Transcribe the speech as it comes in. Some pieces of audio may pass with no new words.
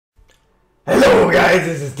Hello guys,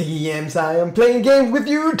 this is DmXion playing a game with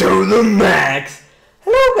you to the max.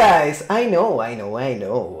 Hello guys, I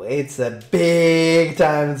know. It's a big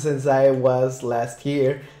time since I was last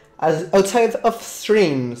here outside of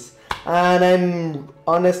streams. And I'm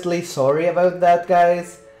honestly sorry about that,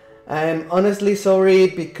 guys. I'm honestly sorry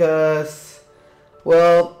because,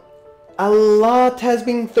 well, a lot has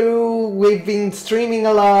been through. We've been streaming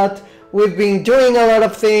a lot. We've been doing a lot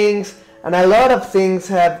of things. And a lot of things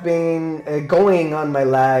have been going on my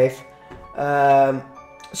life.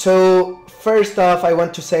 So first off, I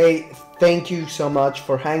want to say thank you so much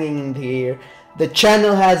for hanging in here. The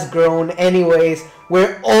channel has grown anyways.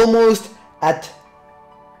 We're almost at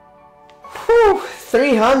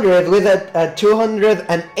 300 with a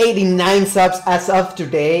 289 subs as of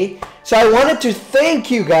today. So I wanted to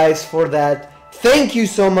thank you guys for that. Thank you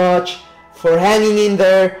so much for hanging in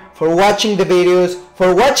there, for watching the videos,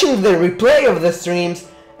 for watching the replay of the streams.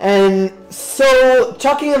 And so,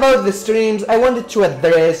 talking about the streams, I wanted to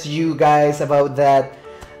address you guys about that.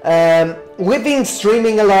 We've been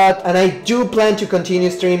streaming a lot, and I do plan to continue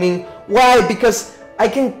streaming. Why? Because I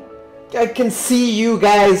can see you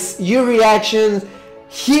guys, your reactions,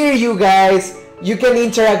 hear you guys. You can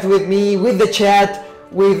interact with me, with the chat,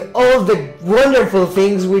 with all the wonderful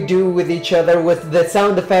things we do with each other, with the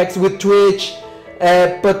sound effects, with Twitch.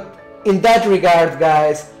 But in that regard,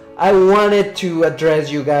 guys, I wanted to address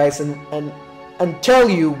you guys and tell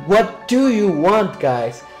you, what do you want,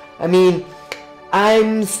 guys? I mean,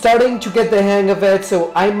 I'm starting to get the hang of it,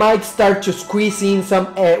 so I might start to squeeze in some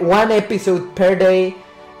one episode per day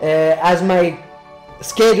as my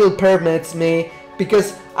schedule permits me,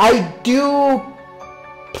 because I do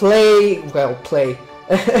play.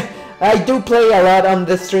 I do play a lot on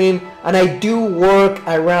the stream, and I do work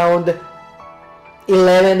around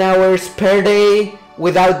 11 hours per day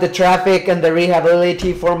without the traffic and the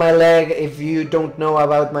rehabilitation for my leg. If you don't know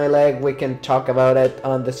about my leg, we can talk about it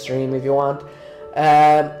on the stream if you want.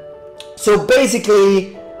 So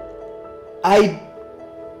basically, I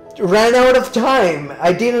ran out of time.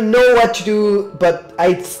 I didn't know what to do, but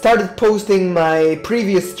I started posting my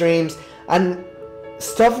previous streams, and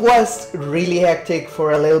stuff was really hectic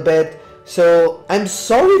for a little bit. So I'm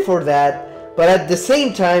sorry for that, but at the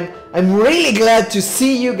same time, I'm really glad to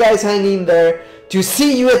see you guys hanging there, to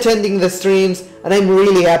see you attending the streams, and I'm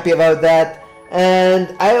really happy about that.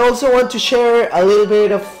 And I also want to share a little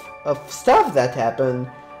bit of stuff that happened.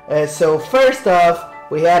 So first off,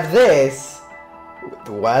 we have this.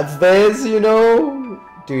 What's this, you know?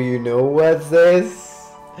 Do you know what's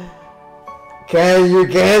this? Can you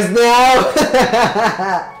guess now?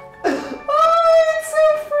 Oh, it's so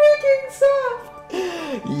freaking soft!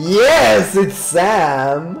 Yes, it's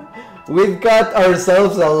Sam! We've got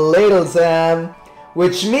ourselves a little Sam,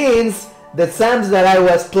 which means the Sams that I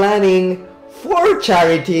was planning for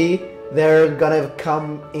charity, they're gonna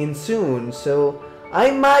come in soon. So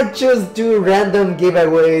I might just do random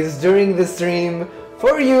giveaways during the stream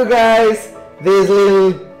for you guys. This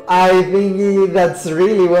little eye thingy that's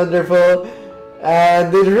really wonderful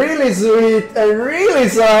and it's really sweet and really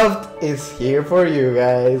soft is here for you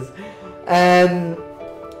guys. And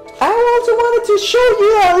I also wanted to show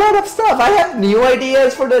you a lot of stuff. I have new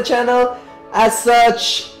ideas for the channel. As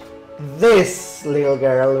such, this little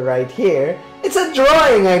girl right here, it's a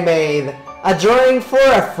drawing I made. A drawing for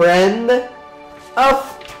a friend of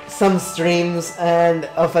some streams and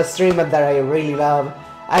of a streamer that I really love.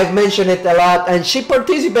 I've mentioned it a lot, and she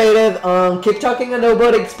participated on Keep Talking and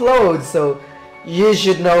Nobody Explodes, so you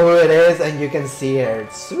should know who it is, and you can see her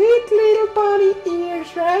sweet little pony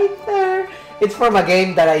ears right there. It's from a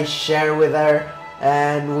game that I share with her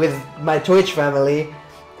and with my Twitch family.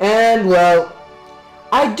 And well,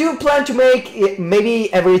 I do plan to make it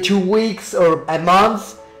maybe every 2 weeks or a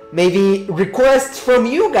month, maybe requests from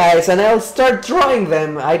you guys, and I'll start drawing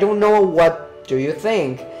them. I don't know, what do you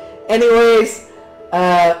think? Anyways,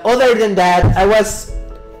 other than that, I was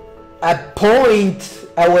a point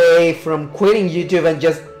away from quitting YouTube and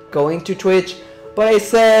just going to Twitch, but I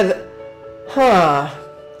said,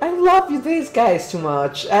 I love these guys too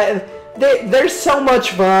much. They're so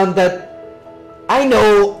much fun that I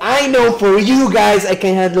know for you guys I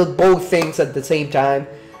can handle both things at the same time.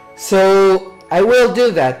 So I will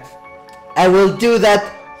do that. I will do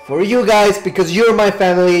that for you guys because you're my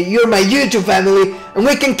family, you're my YouTube family, and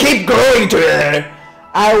we can keep growing together.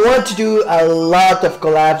 I want to do a lot of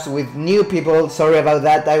collabs with new people. Sorry about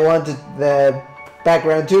that. I wanted the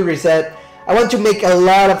background to reset. I want to make a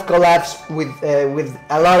lot of collabs with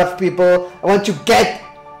a lot of people. I want to get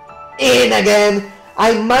in again.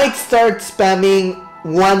 I might start spamming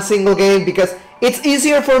one single game because it's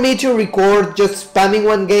easier for me to record just spamming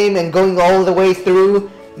one game and going all the way through,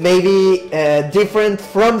 maybe different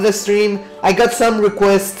from the stream. I got some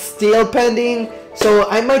requests still pending, so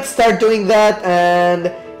I might start doing that,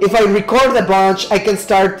 and if I record a bunch, I can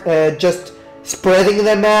start just spreading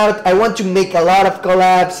them out. I want to make a lot of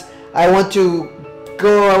collabs. I want to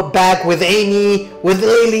go back with Amy, with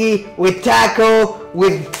Lily, with Taco,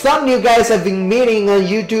 with some new guys I've been meeting on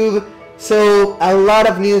YouTube. So a lot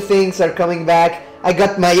of new things are coming back. I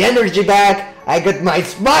got my energy back, I got my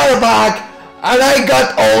smile back, and I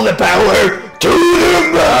got all the power to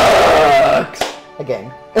the max!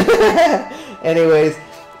 Again. Anyways,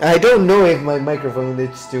 I don't know if my microphone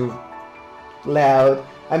is too loud.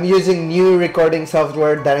 I'm using new recording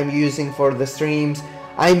software that I'm using for the streams.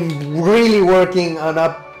 I'm really working on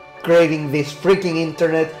upgrading this freaking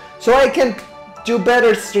internet so I can do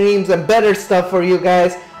better streams and better stuff for you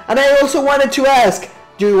guys. And I also wanted to ask,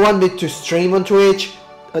 do you want me to stream on Twitch,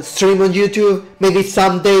 stream on YouTube, maybe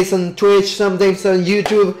some days on Twitch, some days on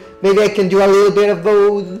YouTube, maybe I can do a little bit of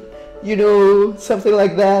both, you know, something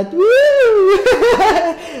like that. Woo!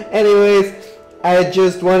 Anyways, I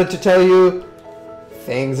just wanted to tell you,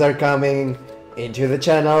 things are coming into the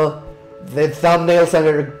channel, the thumbnails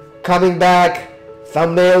are coming back,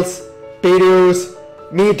 thumbnails, videos,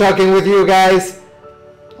 me talking with you guys.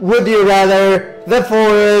 Would you rather, The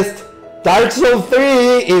Forest, Dark Souls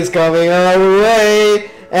 3 is coming our way,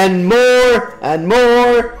 and more and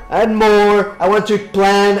more and more. I want to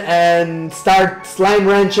plan and start Slime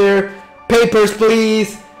Rancher, Papers,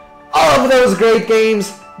 Please, all of those great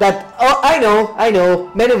games that, oh, I know,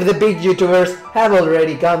 many of the big YouTubers have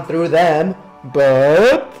already gone through them,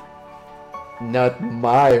 but not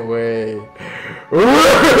my way.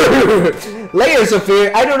 Layers of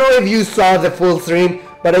Fear, I don't know if you saw the full stream,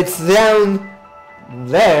 but it's down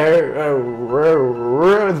there,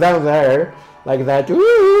 down there, like that.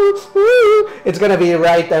 It's gonna be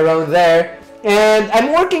right around there. And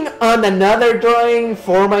I'm working on another drawing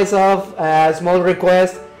for myself, a small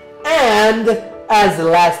request, and as the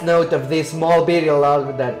last note of this small video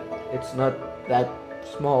log that it's not that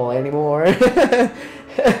small anymore.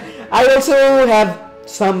 I also have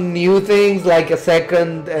some new things, like a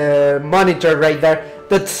second monitor right there,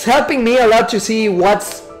 that's helping me a lot to see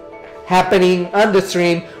what's happening on the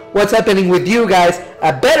stream, what's happening with you guys,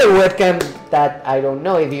 a better webcam that I don't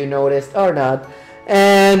know if you noticed or not,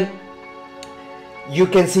 and you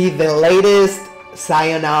can see the latest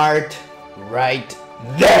Zion art right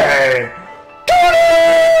there.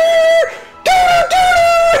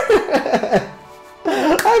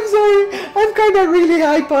 I'm sorry, I'm kinda really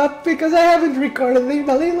hype up because I haven't recorded in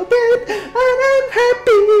a little bit, and I'm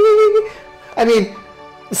happy. I mean,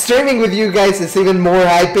 streaming with you guys is even more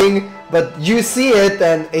hyping, but you see it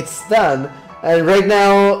and it's done. And right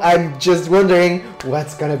now, I'm just wondering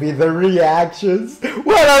what's gonna be the reactions.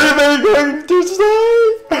 What are they going to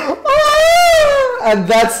say? Ah! And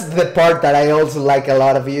that's the part that I also like a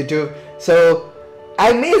lot of YouTube. So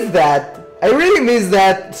I miss that. I really miss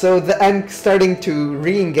that. So I'm starting to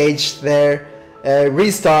re-engage there,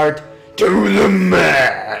 restart to the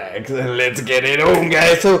max. Let's get it on,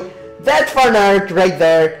 guys. So that fan art right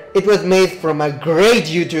there, it was made from a great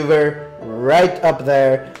YouTuber right up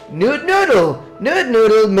there, Nude Noodle. Nude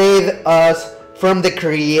Noodle made us from the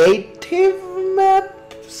creative map,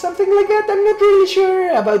 something like that. I'm not really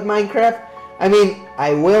sure about Minecraft. I mean,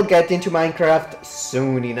 I will get into Minecraft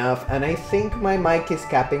soon enough, and I think my mic is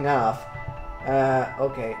capping off.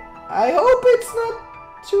 Okay. I hope it's not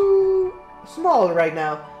too small right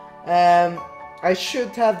now. I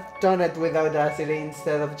should have done it with Audacity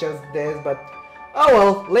instead of just this, but oh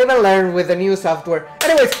well, live and learn with the new software.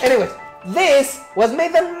 Anyways, this was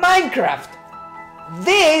made in Minecraft.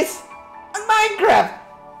 This on Minecraft.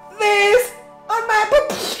 This on my...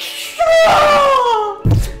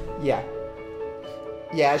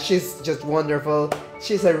 Yeah, she's just wonderful.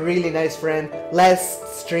 She's a really nice friend.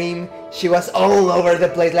 Last stream, she was all over the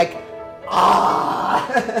place, like,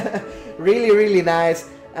 really nice.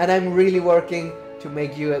 And I'm really working to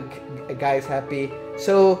make you guys happy.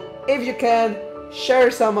 So if you can,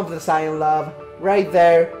 share some of the Zion love right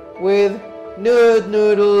there with Nude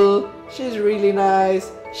Noodle. She's really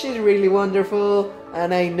nice, she's really wonderful,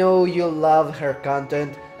 and I know you'll love her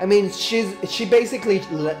content. I mean, she basically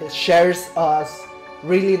shares us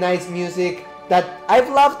really nice music that I've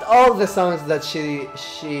loved all the songs that she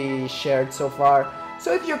shared so far.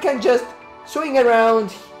 So if you can just swing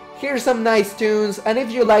around, hear some nice tunes, and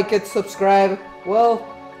if you like it, subscribe. Well,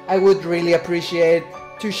 I would really appreciate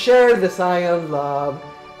to share the Zion love,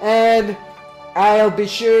 and I'll be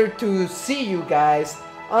sure to see you guys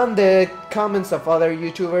on the comments of other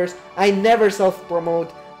YouTubers. I never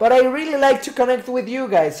self-promote, but I really like to connect with you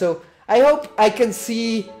guys, so I hope I can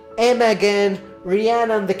see Emma again,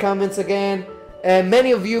 Rihanna in the comments again,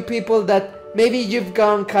 many of you people that maybe you've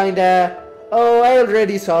gone kinda, oh, I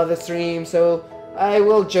already saw the stream, so I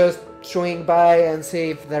will just swing by and see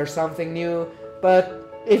if there's something new. But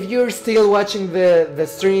if you're still watching the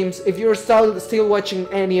streams, if you're still watching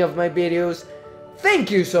any of my videos, thank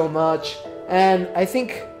you so much. And I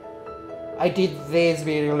think I did this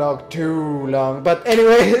video log too long, but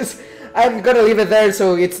anyways, I'm gonna leave it there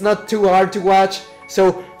so it's not too hard to watch.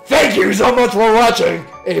 So thank you so much for watching.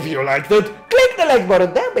 If you liked it, click the like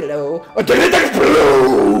button down below until it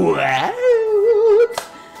explodes.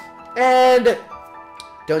 And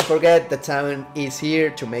don't forget that Sound is here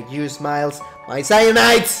to make you smiles, my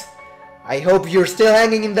Zionites. I hope you're still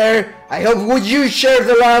hanging in there. I hope would you share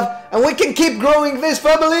the love and we can keep growing this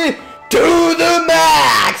family to the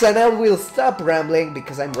max. And I will stop rambling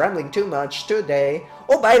because I'm rambling too much today.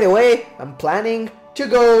 Oh, by the way, I'm planning to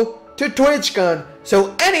go to TwitchCon.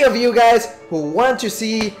 So any of you guys who want to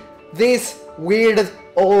see this weird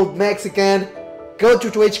old Mexican, go to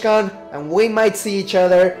TwitchCon and we might see each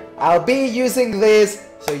other. I'll be using this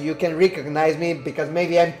so you can recognize me because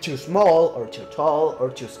maybe I'm too small or too tall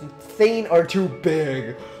or too thin or too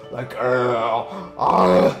big. Like,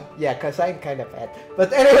 yeah, cause I'm kind of fat.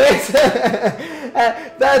 But anyways,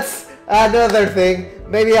 that's another thing.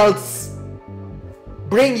 Maybe I'll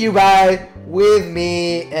bring you by with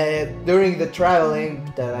me during the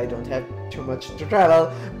traveling that I don't have too much to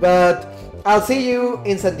travel, but I'll see you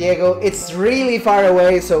in San Diego. It's really far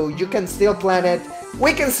away, so you can still plan it.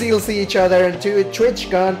 We can still see each other into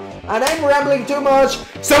TwitchCon, and I'm rambling too much,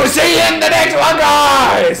 so see you in the next one,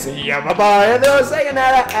 guys! See ya, bye-bye, adios,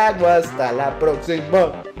 sayonara, agua, hasta la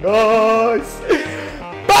próxima, nice!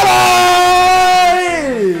 Bye-bye!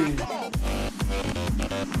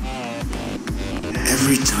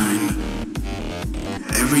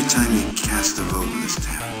 Every time you cast a vote in this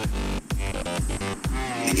town,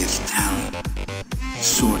 it gets tallied,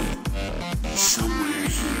 sorted, somewhere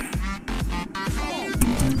here.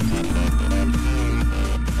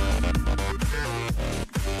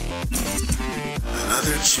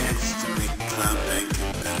 Another chance to make Cloud Bank a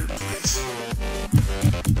better place.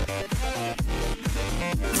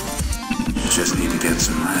 You just need to get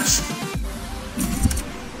some rest.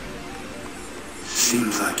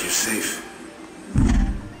 Seems like you're safe.